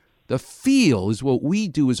The feel is what we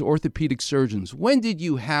do as orthopedic surgeons. When did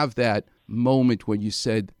you have that moment when you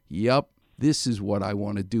said, yep, this is what I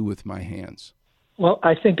want to do with my hands? Well,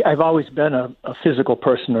 I think I've always been a physical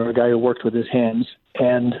person, or a guy who worked with his hands,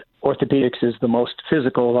 and orthopedics is the most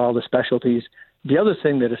physical of all the specialties. The other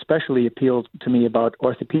thing that especially appealed to me about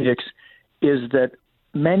orthopedics is that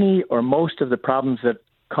many or most of the problems that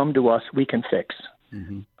come to us, we can fix.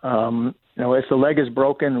 If the leg is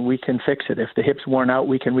broken, we can fix it. If the hip's worn out,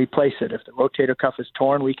 we can replace it. If the rotator cuff is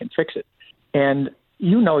torn, we can fix it. And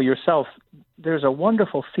you know yourself, there's a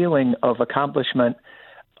wonderful feeling of accomplishment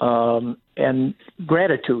and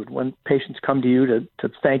gratitude when patients come to you to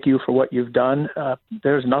thank you for what you've done.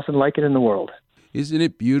 There's nothing like it in the world. Isn't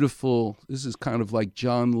it beautiful? This is kind of like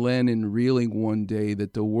John Lennon reeling one day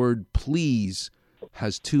that the word please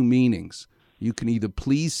has two meanings. You can either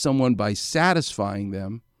please someone by satisfying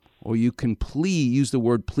them, or you can use the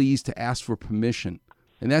word please to ask for permission.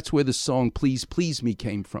 And that's where the song Please Please Me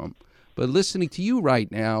came from. But listening to you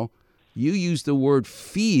right now, you use the word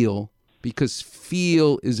feel because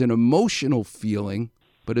feel is an emotional feeling,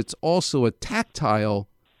 but it's also a tactile.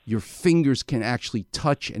 Your fingers can actually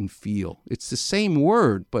touch and feel. It's the same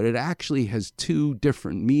word, but it actually has two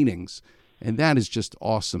different meanings. And that is just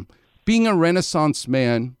awesome. Being a Renaissance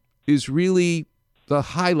man is really the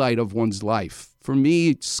highlight of one's life. For me,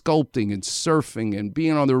 it's sculpting and surfing and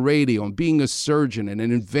being on the radio and being a surgeon and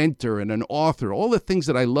an inventor and an author, all the things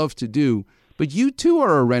that I love to do. But you too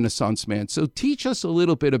are a Renaissance man. So teach us a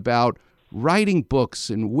little bit about writing books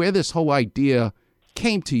and where this whole idea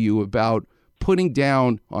came to you about putting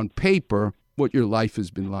down on paper what your life has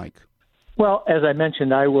been like. Well, as I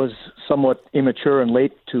mentioned, I was somewhat immature and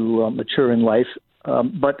late to mature in life,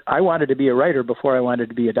 but I wanted to be a writer before I wanted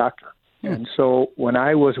to be a doctor. And so when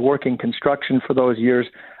I was working construction for those years,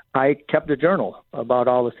 I kept a journal about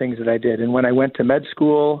all the things that I did. And when I went to med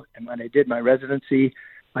school and when I did my residency,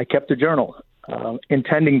 I kept a journal,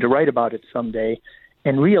 intending to write about it someday.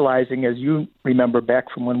 And realizing, as you remember back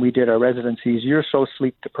from when we did our residencies, you're so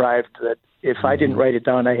sleep deprived that if I didn't write it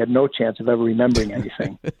down, I had no chance of ever remembering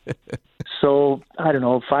anything. So, I don't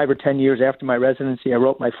know, 5 or 10 years after my residency, I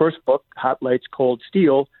wrote my first book, Hot Lights, Cold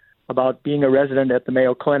Steel, about being a resident at the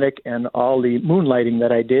Mayo Clinic and all the moonlighting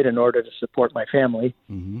that I did in order to support my family.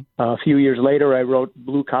 A few years later, I wrote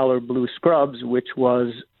Blue Collar, Blue Scrubs, which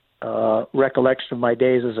was recollection of my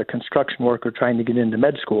days as a construction worker trying to get into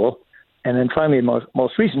med school. And then finally, the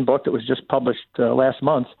most recent book that was just published last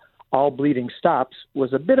month, All Bleeding Stops,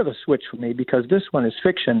 was a bit of a switch for me because this one is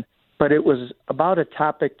fiction, but it was about a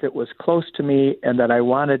topic that was close to me and that I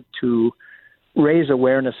wanted to raise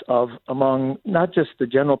awareness of among not just the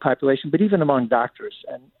general population, but even among doctors.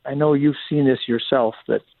 And I know you've seen this yourself,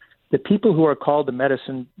 that the people who are called to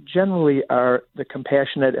medicine generally are the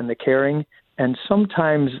compassionate and the caring, and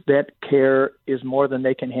sometimes that care is more than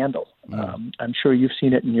they can handle. I'm sure you've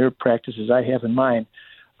seen it in your practice as I have in mine.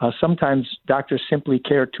 Sometimes doctors simply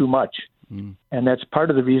care too much, and that's part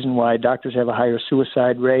of the reason why doctors have a higher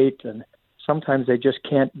suicide rate, and sometimes they just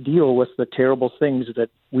can't deal with the terrible things that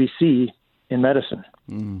we see in medicine.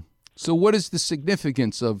 So what is the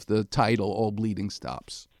significance of the title, All Bleeding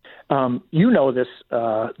Stops? You know this,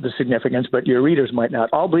 the significance, but your readers might not.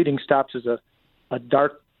 All Bleeding Stops is a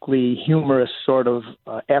darkly humorous sort of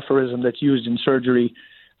aphorism that's used in surgery,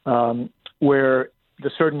 where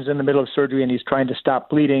the surgeon's in the middle of surgery and he's trying to stop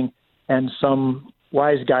bleeding, and some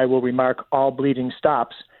wise guy will remark, all bleeding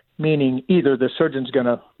stops, meaning either the surgeon's going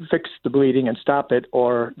to fix the bleeding and stop it,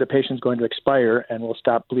 or the patient's going to expire and will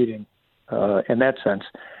stop bleeding in that sense.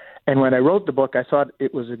 And when I wrote the book, I thought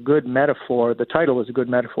it was a good metaphor. The title was a good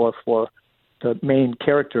metaphor for the main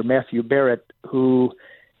character, Matthew Barrett, who,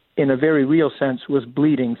 in a very real sense, was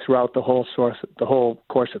bleeding throughout the whole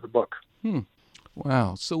course of the book.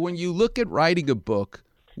 Wow. So when you look at writing a book,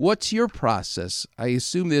 what's your process? I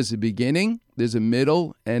assume there's a beginning, there's a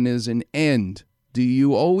middle, and there's an end. Do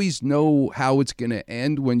you always know how it's going to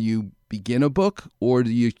end when you begin a book, or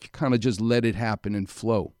do you kind of just let it happen and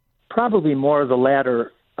flow? Probably more of the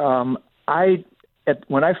latter.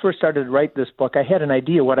 When I first started to write this book, I had an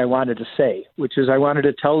idea what I wanted to say, which is I wanted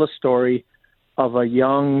to tell the story of a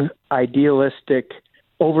young, idealistic,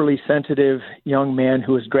 overly sensitive young man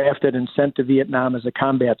who was drafted and sent to Vietnam as a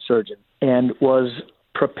combat surgeon and was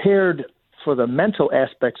prepared for the mental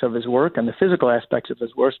aspects of his work and the physical aspects of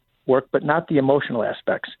his work, but not the emotional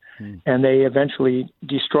aspects. And they eventually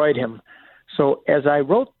destroyed him. So as I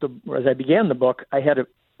began the book, I had a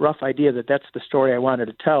rough idea that that's the story I wanted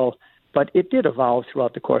to tell, but it did evolve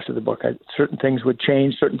throughout the course of the book. Certain things would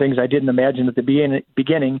change, certain things I didn't imagine at the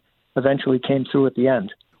beginning eventually came through at the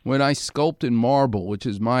end. When I sculpt in marble, which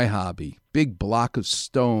is my hobby, big block of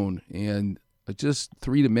stone, and I just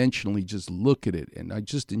three-dimensionally just look at it, and I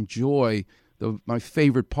just enjoy my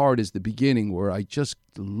favorite part is the beginning, where I just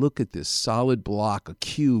look at this solid block, a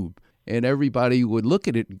cube, and everybody would look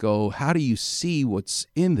at it and go, how do you see what's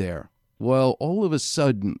in there? Well, all of a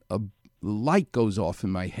sudden, a light goes off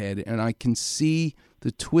in my head, and I can see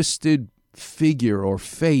the twisted figure or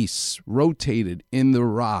face rotated in the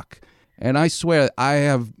rock. And I swear I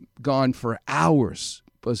have gone for hours,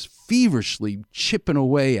 was feverishly chipping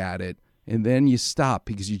away at it, and then you stop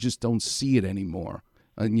because you just don't see it anymore.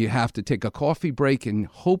 And you have to take a coffee break, and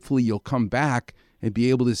hopefully you'll come back and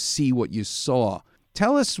be able to see what you saw.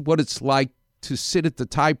 Tell us what it's like to sit at the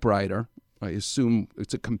typewriter, I assume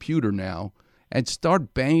it's a computer now, and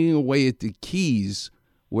start banging away at the keys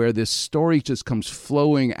where this story just comes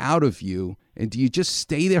flowing out of you. And do you just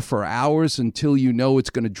stay there for hours until you know it's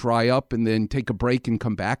going to dry up and then take a break and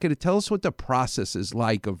come back at it? Tell us what the process is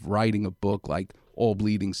like of writing a book like All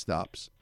Bleeding Stops.